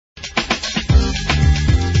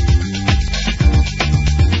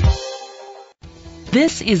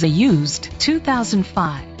This is a used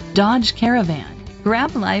 2005 Dodge Caravan.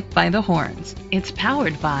 Grab life by the horns. It's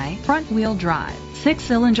powered by front-wheel drive,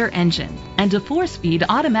 6-cylinder engine, and a 4-speed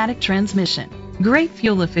automatic transmission. Great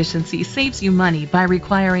fuel efficiency saves you money by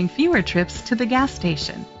requiring fewer trips to the gas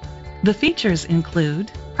station. The features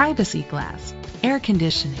include privacy glass, air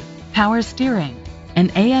conditioning, power steering,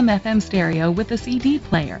 an AM/FM stereo with a CD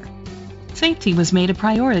player. Safety was made a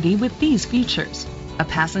priority with these features: a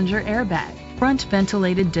passenger airbag, front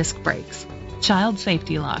ventilated disc brakes, child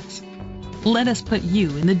safety locks. Let us put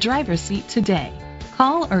you in the driver's seat today.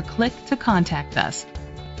 Call or click to contact us.